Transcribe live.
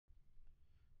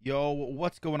Yo,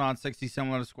 what's going on, Sexy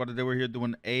Similar Squad? Today we're here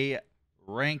doing a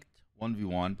ranked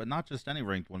 1v1, but not just any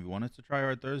ranked 1v1. It's a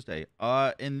tryhard Thursday.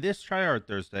 In this tryhard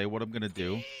Thursday, what I'm gonna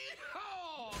do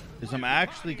is I'm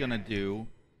actually gonna do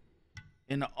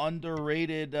an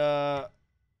underrated gods.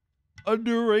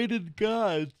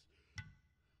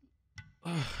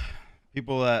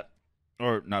 People that,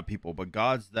 or not people, but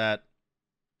gods that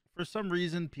for some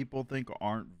reason people think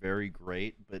aren't very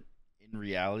great, but in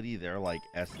reality they're like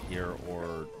S tier,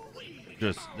 or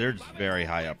they're just very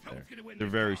high up there. They're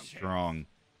very strong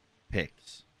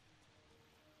picks.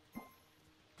 So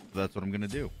that's what I'm gonna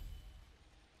do.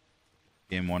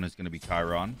 Game one is gonna be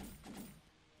Chiron.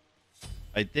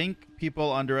 I think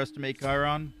people underestimate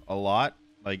Chiron a lot.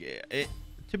 Like,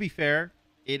 to be fair,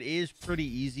 it is pretty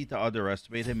easy to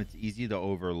underestimate him. It's easy to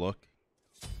overlook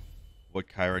what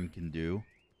Chiron can do,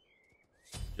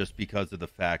 just because of the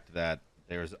fact that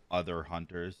there's other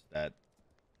hunters that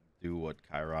do what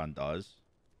Chiron does.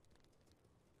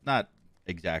 Not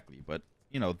exactly, but,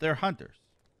 you know, they're hunters.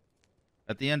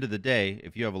 At the end of the day,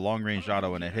 if you have a long-range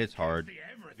auto and it hits hard,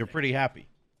 you're pretty happy.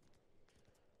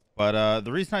 But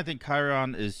the reason I think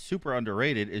Chiron is super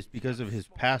underrated is because of his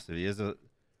passive.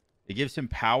 It gives him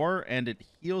power and it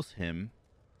heals him.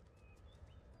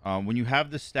 When you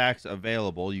have the stacks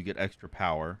available, you get extra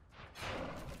power.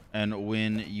 And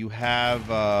when you have,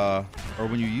 or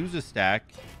when you use a stack,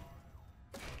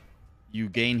 you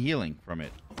gain healing from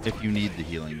it. If you need the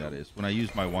healing, that is. When I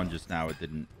used my one just now, it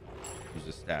didn't use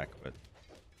a stack, but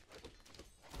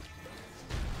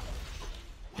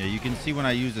yeah, you can see when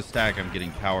I use a stack, I'm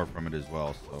getting power from it as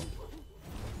well. So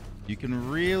you can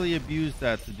really abuse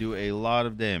that to do a lot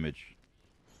of damage.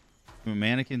 You went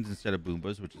mannequins instead of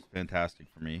Boombas, which is fantastic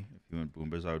for me. If you went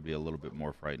Boombas, I would be a little bit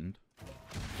more frightened.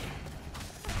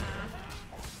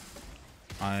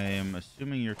 I am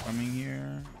assuming you're coming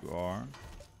here. You are.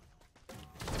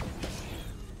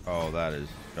 Oh, that is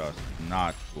just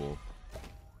not cool.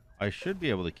 I should be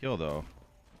able to kill, though.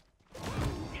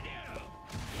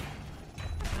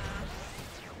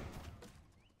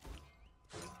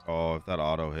 Oh, if that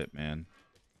auto hit, man.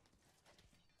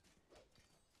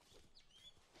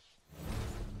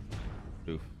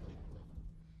 Oof.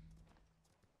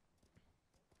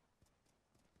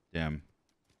 Damn.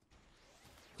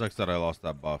 Sucks that I lost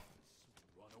that buff.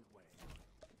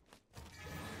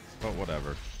 But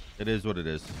whatever. It is what it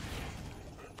is.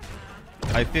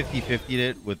 I 50-50'd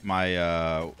it with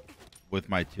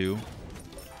my two.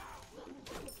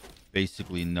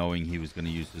 Basically knowing he was going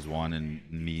to use his one and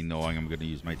me knowing I'm going to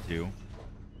use my two.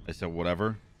 I said,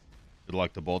 whatever. Good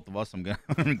luck to both of us. I'm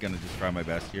gonna just try my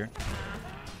best here.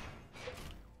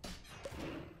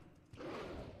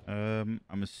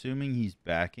 I'm assuming he's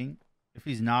backing. If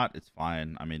he's not, it's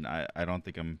fine. I mean, I don't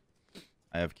think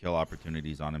I have kill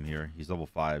opportunities on him here. He's level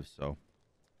 5, so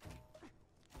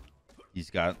he's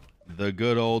got the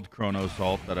good old Chrono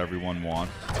Salt that everyone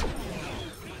wants.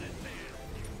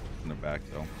 In the back,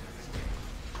 though.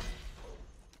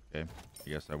 Okay, I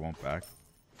guess I won't back.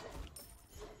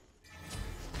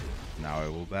 Now I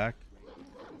will back.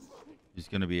 He's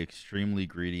going to be extremely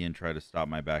greedy and try to stop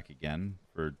my back again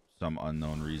for some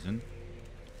unknown reason.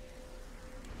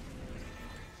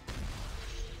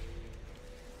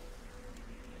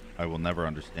 I will never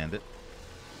understand it.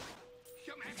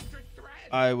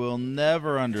 I will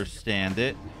never understand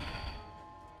it.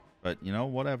 But, you know,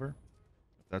 whatever.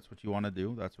 If that's what you want to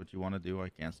do, that's what you want to do. I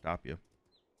can't stop you.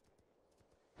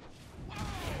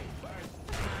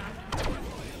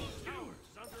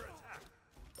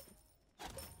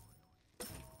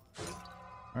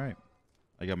 All right.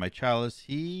 I got my chalice.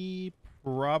 He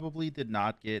probably did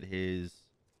not get his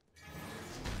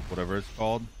whatever it's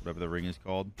called. Whatever the ring is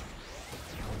called.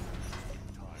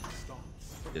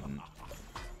 Didn't.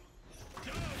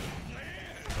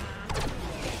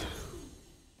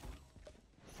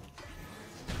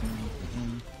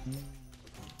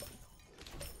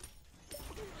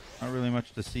 Not really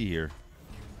much to see here.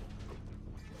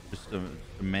 Just a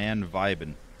man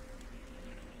vibing.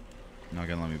 You're not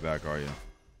gonna let me back, are you?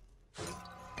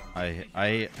 I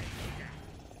hate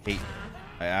you.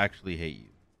 I actually hate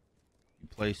you. You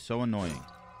play so annoying.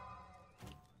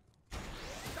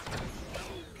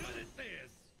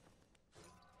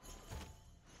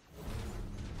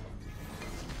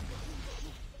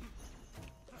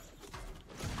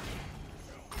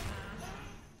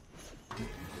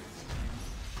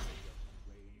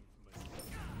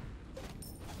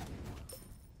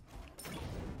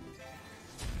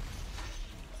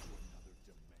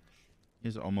 He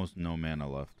has almost no mana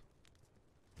left.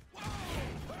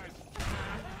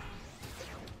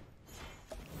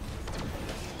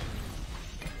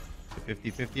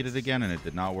 50-50'd it again, and it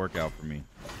did not work out for me.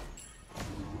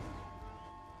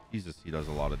 Jesus, he does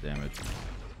a lot of damage.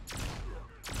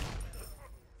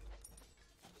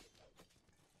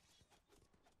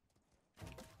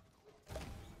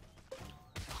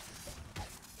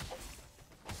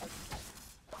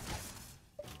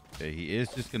 Okay, he is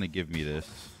just going to give me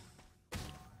this.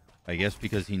 I guess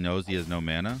because he knows he has no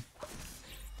mana.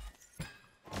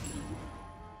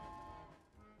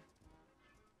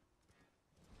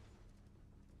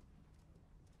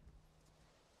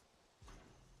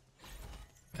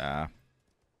 Ah.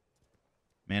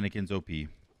 Mannequin's OP.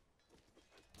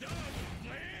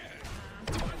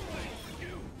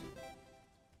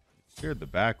 Cleared the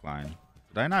back line.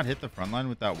 Did I not hit the front line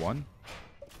with that one?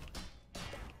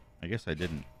 I guess I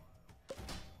didn't.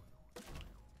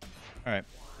 Alright,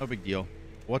 no big deal.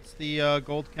 What's the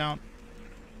gold count?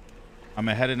 I'm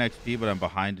ahead in XP, but I'm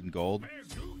behind in gold.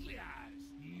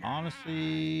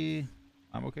 Honestly,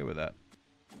 I'm okay with that.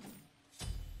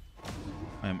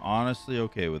 I am honestly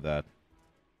okay with that.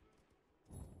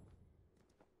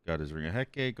 Got his Ring of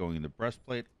Hecate going into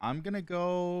Breastplate. I'm going to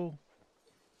go...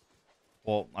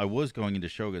 Well, I was going into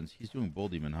Shoguns. He's doing Bull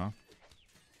Demon, huh?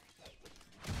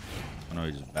 Oh, no,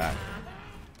 he's just back.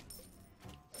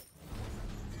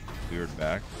 Weird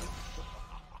back.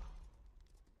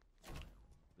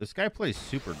 This guy plays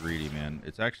super greedy, man.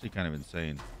 It's actually kind of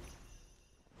insane.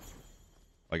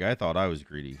 Like, I thought I was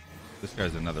greedy. This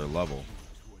guy's another level.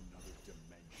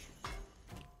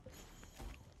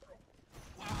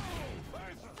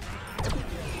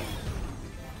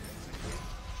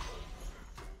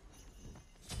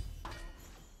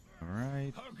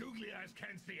 Alright.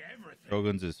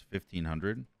 Shogun's is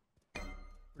 1500.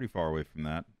 Pretty far away from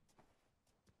that.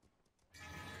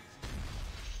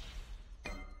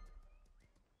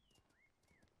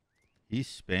 He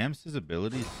spams his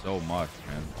abilities so much,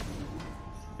 man.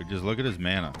 But just look at his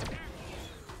mana.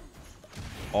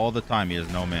 All the time he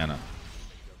has no mana.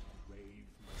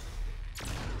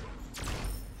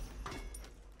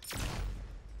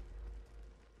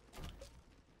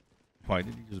 Why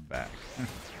did he just back?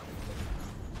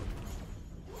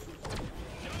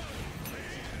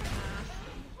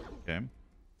 Okay.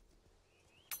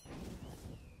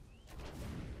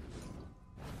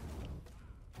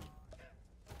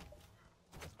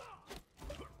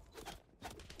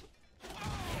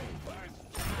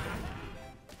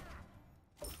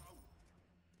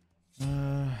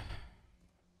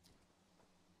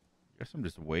 Guess I'm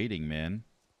just waiting, man.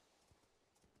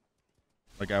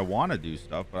 Like, I want to do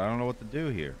stuff, but I don't know what to do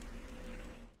here.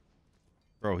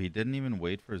 Bro, he didn't even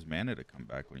wait for his mana to come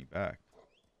back when he backed.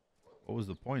 What was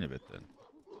the point of it then?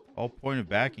 The whole point of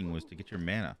backing was to get your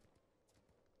mana.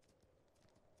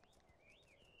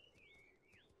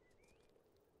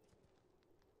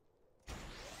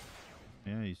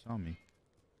 Yeah, you saw me.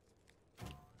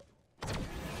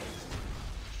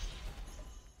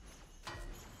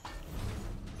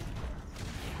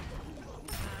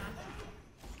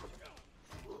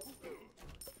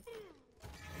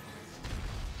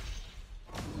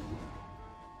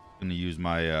 Gonna use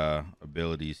my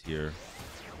abilities here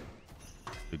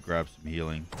to grab some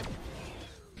healing,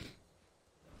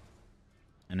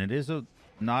 and it is a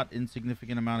not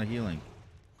insignificant amount of healing.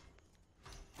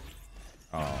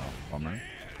 Oh, bummer.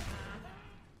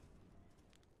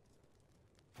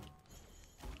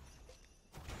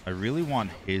 I really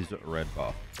want his red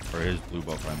buff, or his blue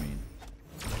buff, I mean.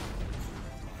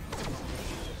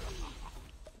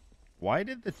 Why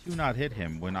did the 2 not hit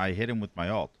him when I hit him with my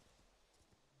ult?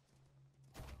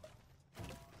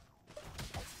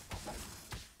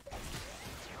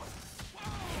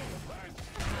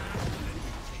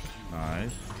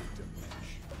 Nice.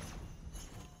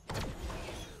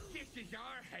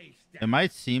 It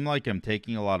might seem like I'm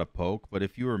taking a lot of poke, but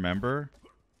if you remember,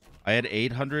 I had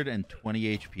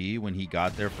 820 HP when he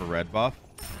got there for red buff.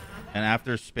 And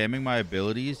after spamming my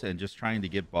abilities and just trying to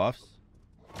get buffs,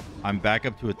 I'm back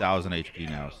up to 1000 HP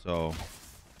now. So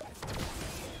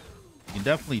you can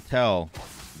definitely tell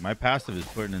my passive is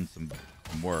putting in some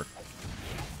work.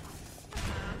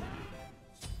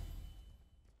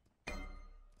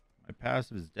 My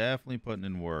passive is definitely putting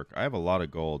in work. I have a lot of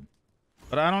gold.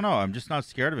 But I don't know. I'm just not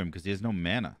scared of him because he has no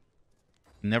mana.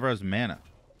 He never has mana.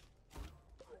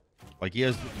 Like, he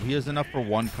has enough for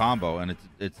one combo, and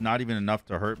it's not even enough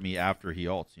to hurt me after he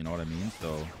ults. You know what I mean?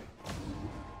 So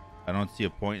I don't see a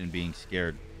point in being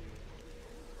scared.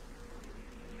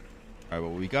 All right,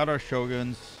 well, we got our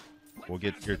Shoguns. We'll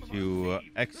get here to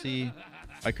Xe.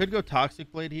 I could go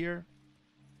Toxic Blade here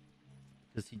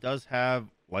because he does have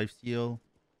Lifesteal.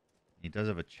 He does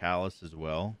have a Chalice as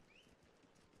well.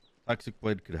 Toxic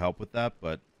Blade could help with that,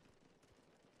 but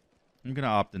I'm gonna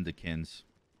opt into Kins.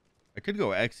 I could go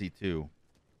Exy too.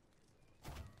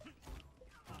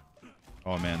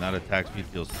 Oh man, that attack speed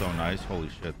feels so nice. Holy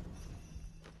shit.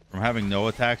 From having no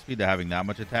attack speed to having that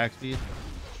much attack speed,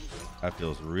 that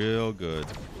feels real good.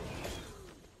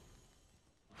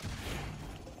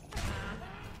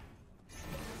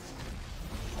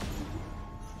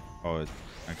 Oh, it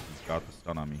actually got the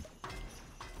stun on me.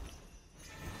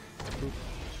 Oop.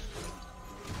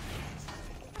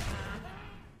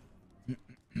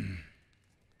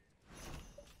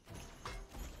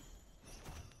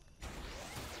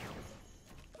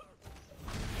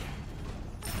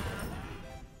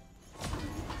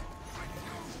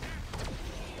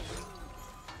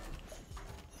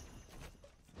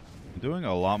 Doing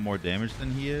a lot more damage than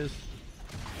he is,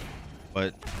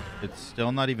 but it's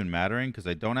still not even mattering because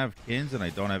I don't have Kins and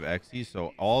I don't have Xe,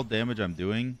 so all damage I'm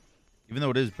doing, even though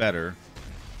it is better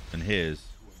than his,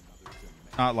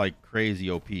 it's not like crazy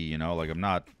OP, you know? Like, I'm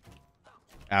not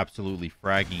absolutely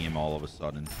fragging him all of a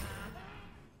sudden.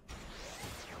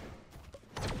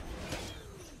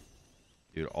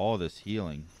 Dude, all this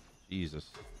healing.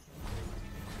 Jesus.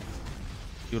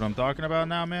 See what I'm talking about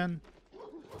now, man?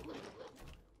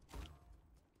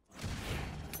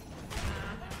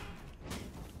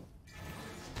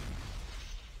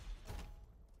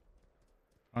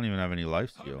 I don't even have any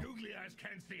life steal.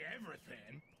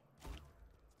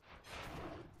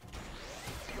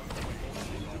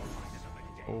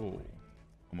 Oh,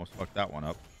 almost fucked that one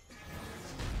up.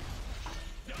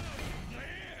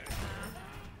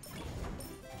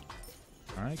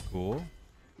 All right, cool.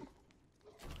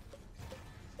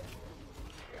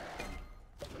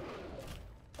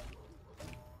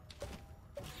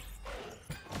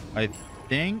 I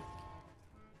think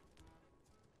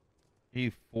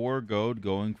he foregoed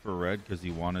going for red because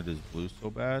he wanted his blue so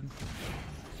bad.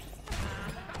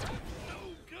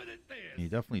 He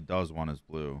definitely does want his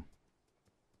blue.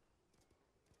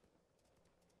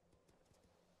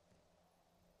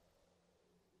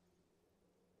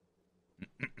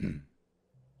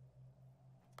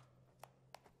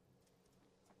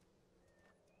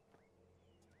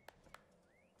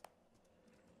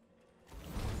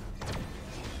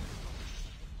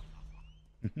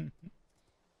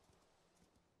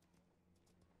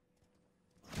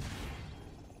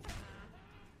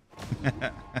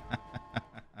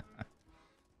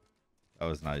 That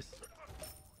was nice.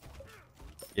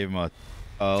 Gave him a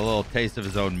little taste of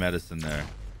his own medicine there.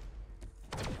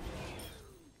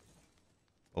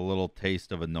 A little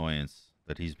taste of annoyance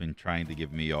that he's been trying to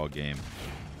give me all game.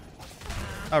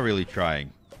 Not really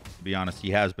trying. To be honest,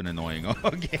 he has been annoying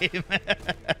all game.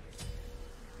 But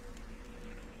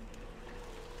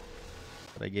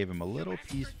I gave him a little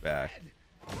piece back.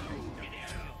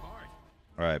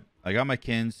 Alright, I got my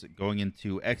Kins going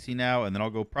into Xe now, and then I'll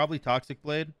go probably Toxic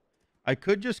Blade. I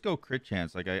could just go Crit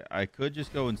Chance. Like, I could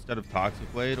just go, instead of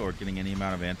Toxic Blade or getting any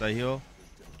amount of anti-heal,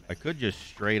 I could just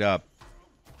straight up...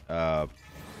 oh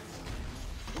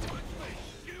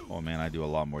man, I do a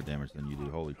lot more damage than you do.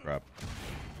 Holy crap.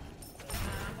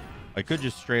 I could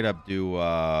just straight up do...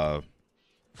 oh,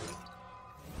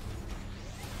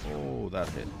 that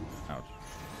hit. Ouch.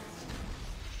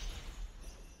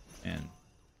 Man.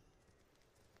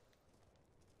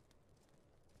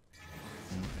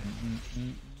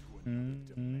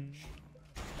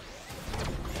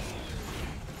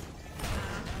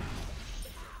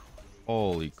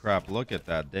 Holy crap, look at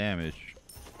that damage.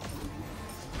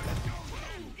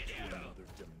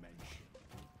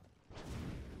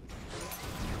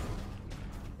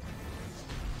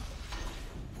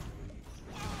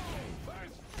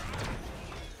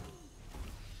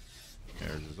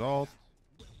 There's his ult.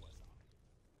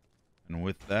 And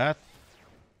with that,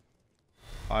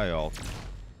 I ult.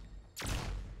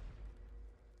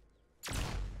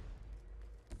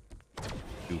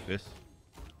 Doofus.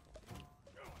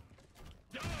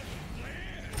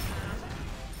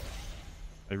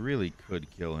 I really could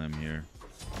kill him here.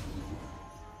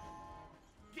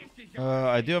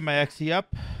 I do have my Xe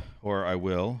up, or I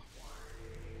will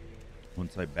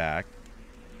once I back.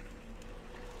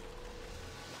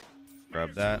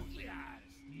 Grab that.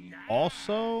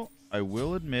 Also, I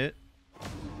will admit,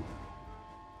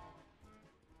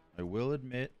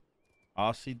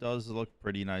 Aussie does look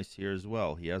pretty nice here as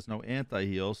well. He has no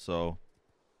anti-heal, so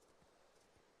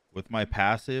with my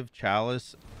passive,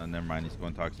 Chalice, and never mind, he's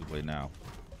going Toxic Blade now.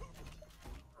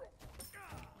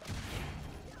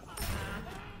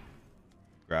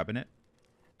 Grabbing it.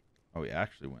 Oh, he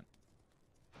actually went.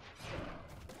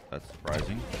 That's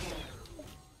surprising.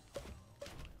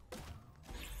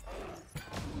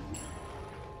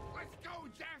 Let's go,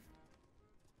 Jeff.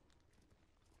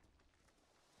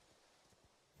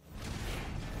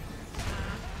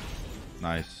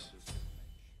 Nice.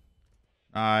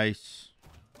 Nice.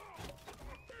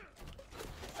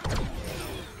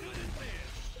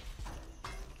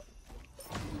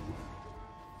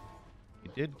 He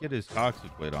did get his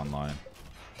Toxic Blade online.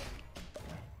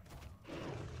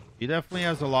 He definitely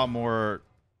has a lot more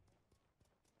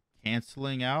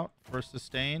canceling out for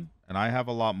sustain, and I have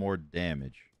a lot more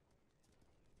damage.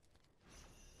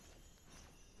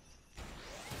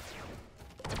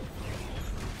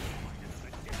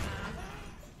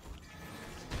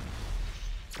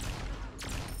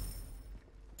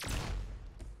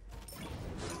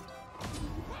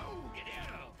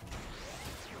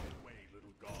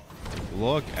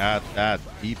 Look at that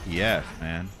DPS,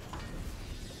 man.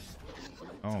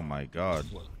 Oh my god.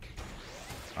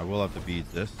 I will have to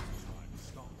beat this.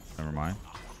 Never mind.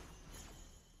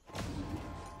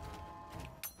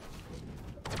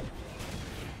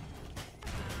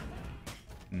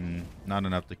 Not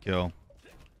enough to kill.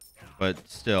 But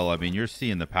still, I mean, you're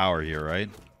seeing the power here,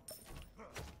 right?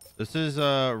 This is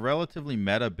a relatively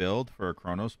meta build for a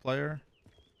Chronos player.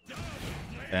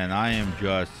 And I am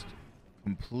just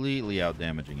completely out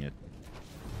damaging it.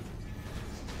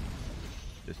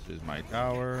 This is my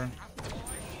tower.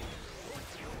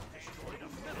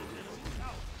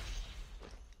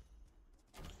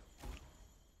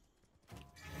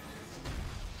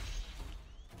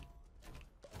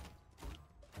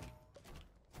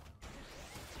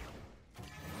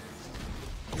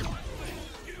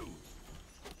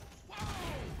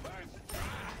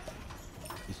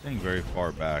 He's staying very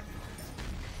far back.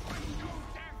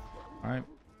 Alright,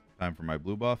 time for my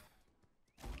blue buff.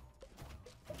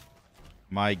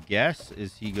 My guess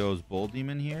is he goes Bull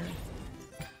Demon here.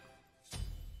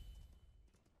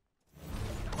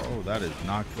 Oh, that is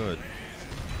not good.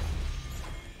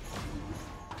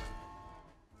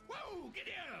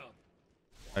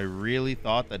 I really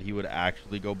thought that he would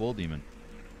actually go Bull Demon.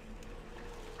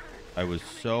 I was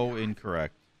so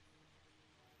incorrect.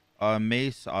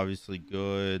 Mace, obviously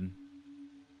good.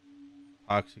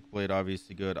 Toxic Blade,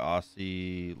 obviously good.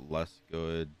 Aussie, less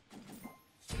good.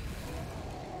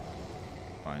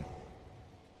 Fine.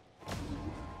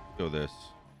 Go this.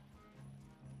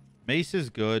 Mace is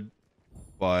good,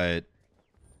 but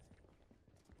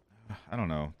I don't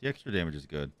know. The extra damage is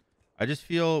good. I just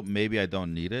feel maybe I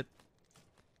don't need it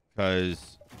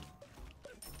because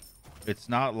it's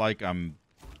not like I'm...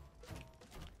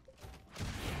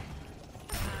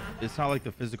 It's not like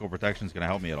the physical protection is going to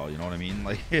help me at all. You know what I mean?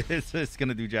 Like, it's going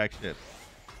to do jack shit.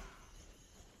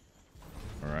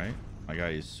 All right. My guy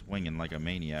is swinging like a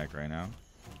maniac right now.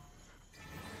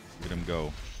 Look at him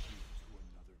go.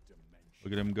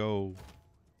 Look at him go.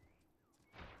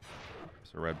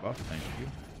 It's a red buff. Thank you.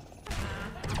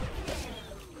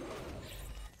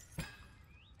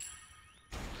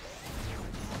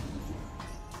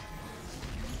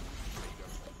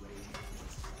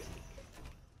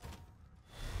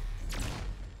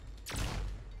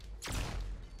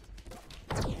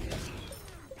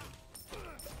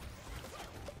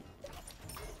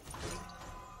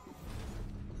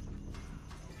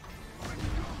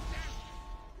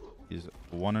 He's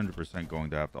 100% going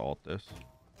to have to ult this.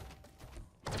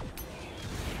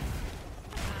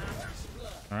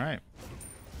 Alright.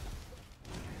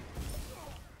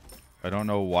 I don't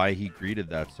know why he greeted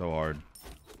that so hard.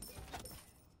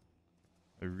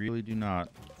 I really do not.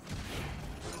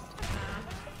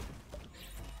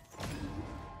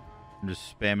 I'm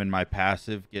just spamming my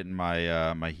passive, getting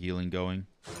my my healing going.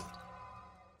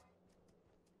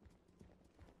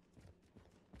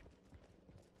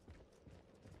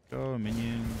 Go,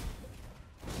 minion.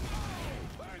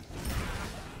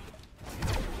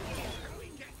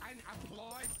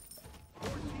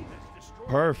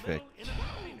 Perfect.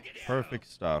 Perfect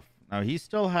stuff. Now he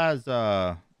still has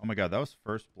oh my god, that was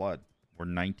first blood. We're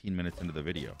 19 minutes into the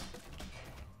video.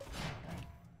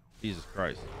 Jesus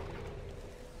Christ.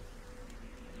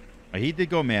 He did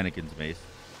go Mannequin's Mace.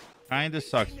 Kinda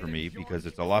sucks for me because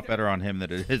it's a lot better on him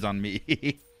than it is on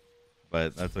me.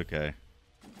 But that's okay.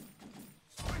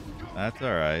 That's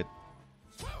alright.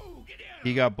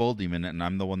 He got Bull Demon and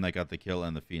I'm the one that got the kill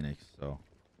and the Phoenix, so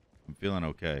I'm feeling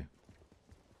okay.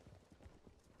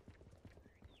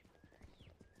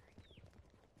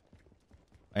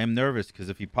 I am nervous because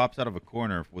if he pops out of a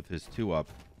corner with his 2-up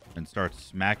and starts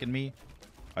smacking me,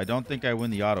 I don't think I win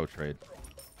the auto trade.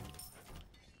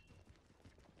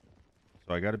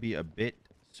 So I gotta be a bit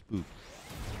spooked.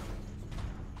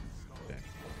 Okay.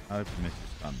 I have to miss your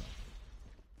stun though.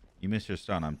 You miss your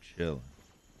stun, I'm chilling.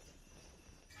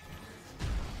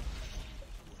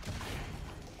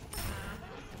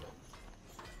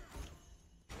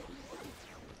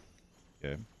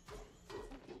 Okay.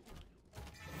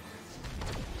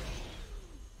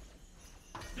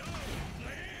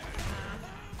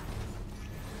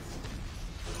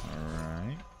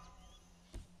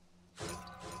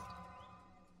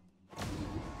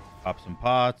 Pop some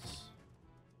pots.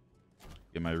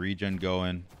 Get my regen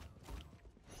going.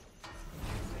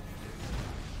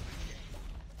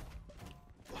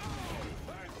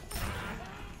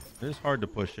 It is hard to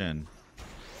push in.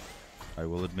 I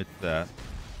will admit that.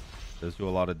 It does do a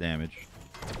lot of damage.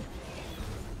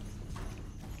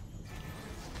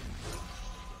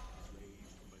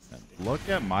 Look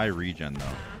at my regen,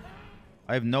 though.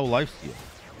 I have no lifesteal.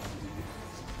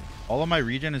 All of my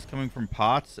regen is coming from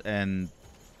pots and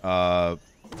my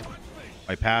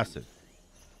passive.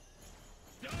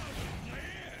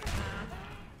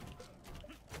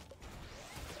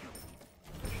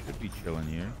 Should be chilling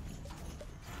here.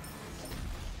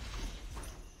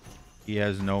 He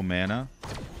has no mana.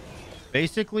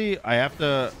 Basically, I have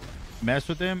to mess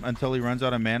with him until he runs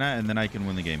out of mana, and then I can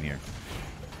win the game here.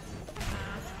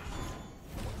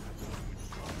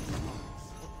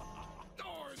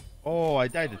 Oh, I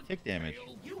died to tick damage.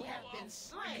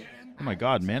 Oh my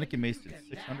god, Mannequin Mace did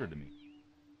 600 to me.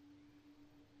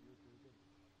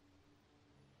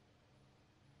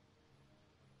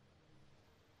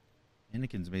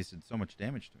 Mannequin's Mace did so much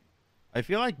damage to me. I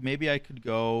feel like maybe I could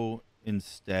go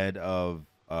instead of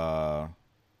what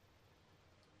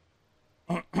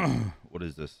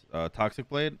is this? Toxic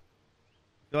Blade.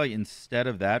 I feel like instead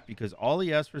of that, because all he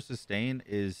has for sustain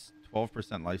is 12%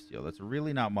 lifesteal. That's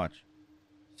really not much.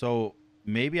 So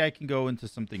maybe I can go into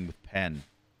something with Pen,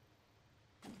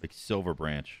 like Silver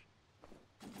Branch.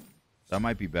 That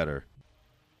might be better.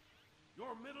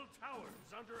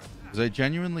 Because I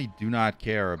genuinely do not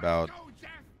care about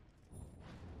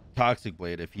Toxic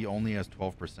Blade if he only has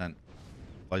 12%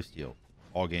 lifesteal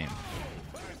all game.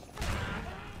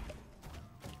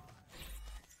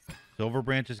 Silver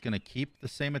Branch is going to keep the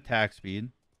same attack speed.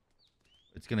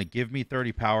 It's going to give me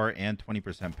 30 power and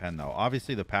 20% pen, though.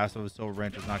 Obviously, the passive of Silver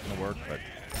Branch is not going to work, but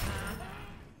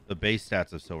the base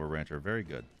stats of Silver Branch are very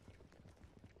good.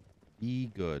 Be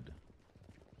good.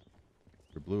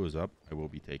 Your blue is up. I will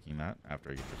be taking that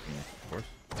after I get the Phoenix, of course.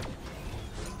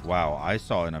 Wow, I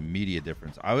saw an immediate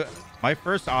difference. My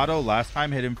first auto last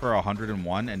time hit him for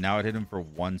 101, and now it hit him for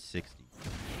 160.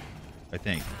 I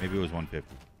think. Maybe it was 150.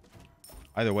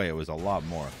 Either way, it was a lot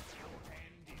more.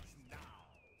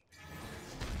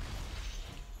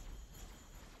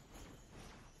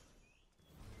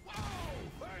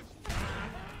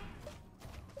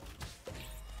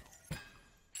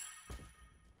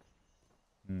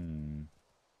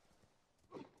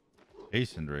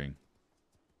 Hastened Ring.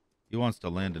 He wants to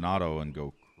land an auto and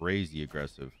go crazy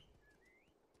aggressive.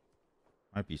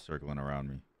 Might be circling around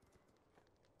me.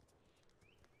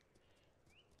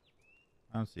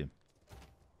 I don't see him.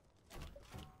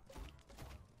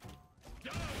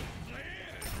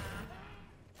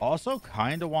 Also,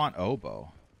 kind of want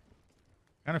Oboe.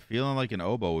 Kind of feeling like an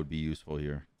Oboe would be useful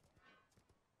here.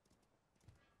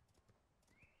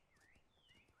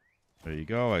 There you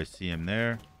go. I see him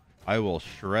there. I will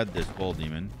shred this Bull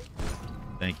Demon.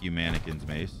 Thank you, Mannequin's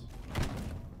Mace.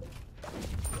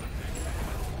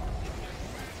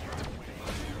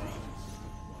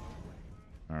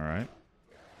 All right.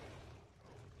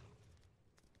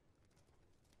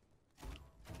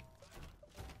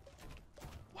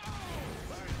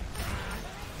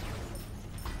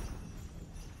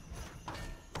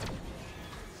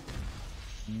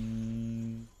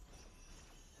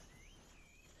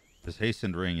 This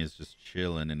Hastened Ring is just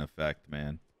chilling in effect,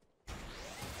 man.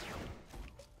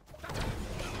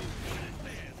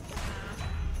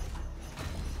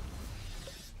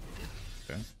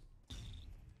 Okay.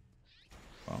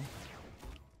 Well.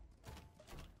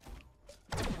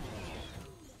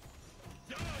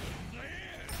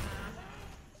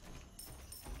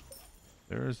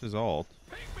 There's his ult.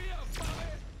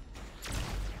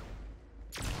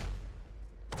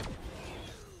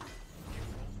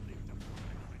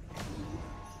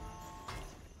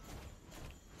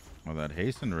 Oh, that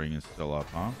Hasten Ring is still up,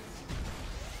 huh?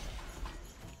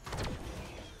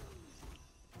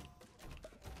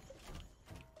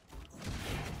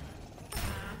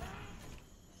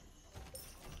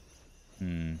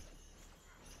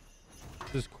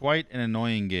 This is quite an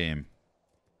annoying game.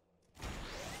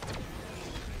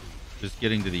 Just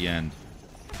getting to the end.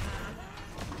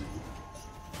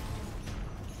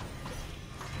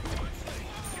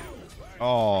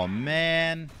 Oh,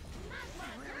 man.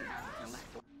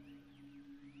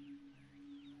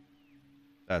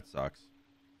 That sucks.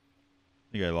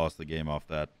 I think I lost the game off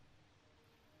that.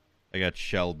 I got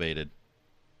shell baited.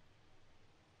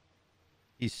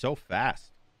 He's so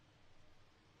fast.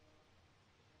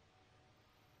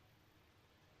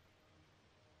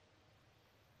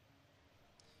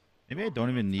 Maybe I don't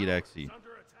even need XE.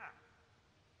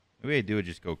 Maybe I do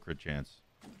just go crit chance.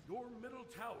 Your middle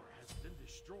tower has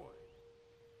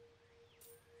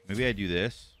Maybe I do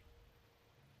this.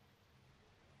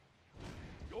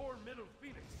 Your middle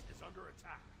phoenix is under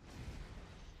attack.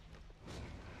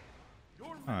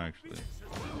 Your Oh, actually.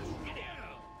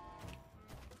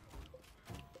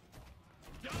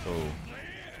 Oh,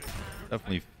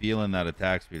 definitely feeling that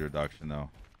attack speed reduction, though.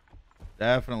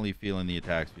 Definitely feeling the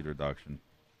attack speed reduction.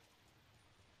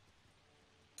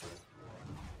 I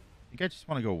think I just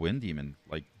want to go Wind Demon.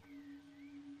 Like,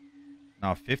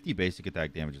 no, 50 basic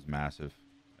attack damage is massive.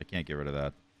 I can't get rid of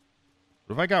that.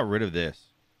 What if I got rid of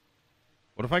this?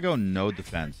 What if I go no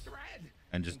defense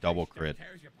and just double crit?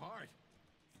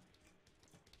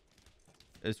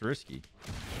 It's risky.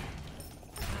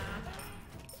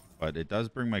 But it does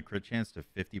bring my crit chance to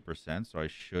 50%, so I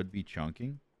should be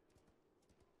chunking.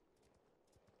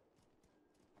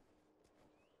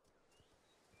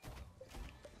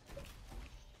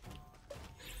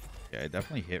 Yeah, I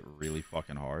definitely hit really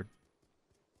fucking hard.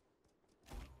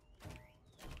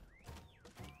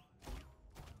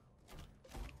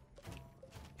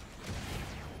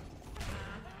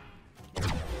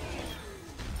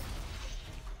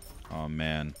 Oh,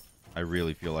 man. I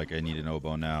really feel like I need an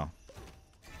oboe now.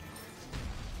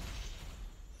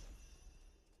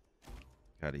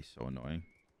 God, he's so annoying.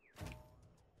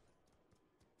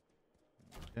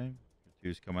 Okay.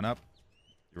 Two's coming up.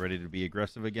 You ready to be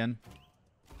aggressive again?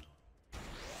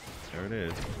 There it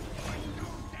is.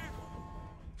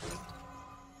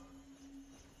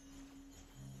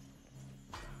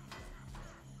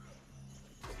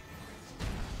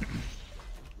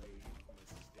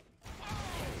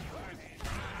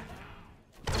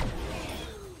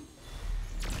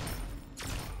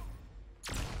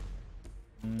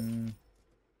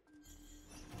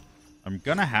 I'm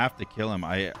gonna have to kill him.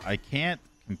 I can't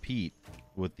compete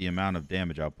with the amount of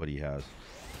damage output he has.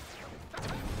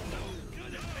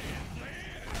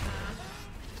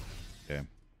 Okay.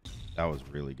 That was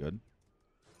really good.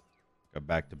 Got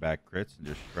back-to-back crits and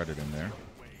just shredded him there.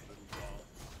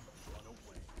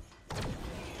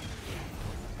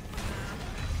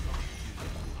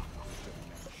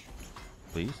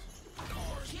 Please.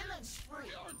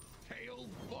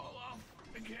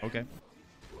 Okay.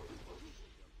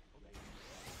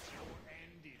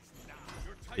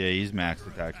 Yeah, he's max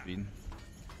attack speed.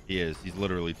 He is. He's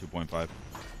literally 2.5.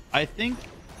 I think...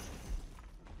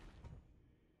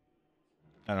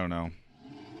 I don't know.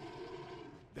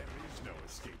 There is no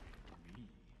escaping me.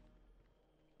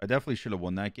 I definitely should have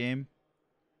won that game.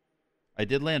 I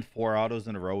did land 4 autos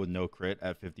in a row with no crit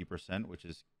at 50%, which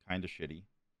is kind of shitty.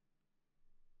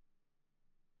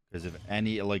 Because if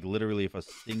any, like literally if a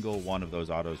single one of those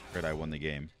autos crit, I won the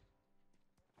game.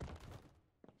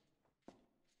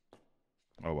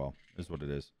 Oh well, is what it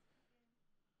is.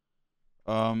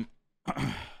 I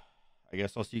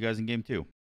guess I'll see you guys in game 2.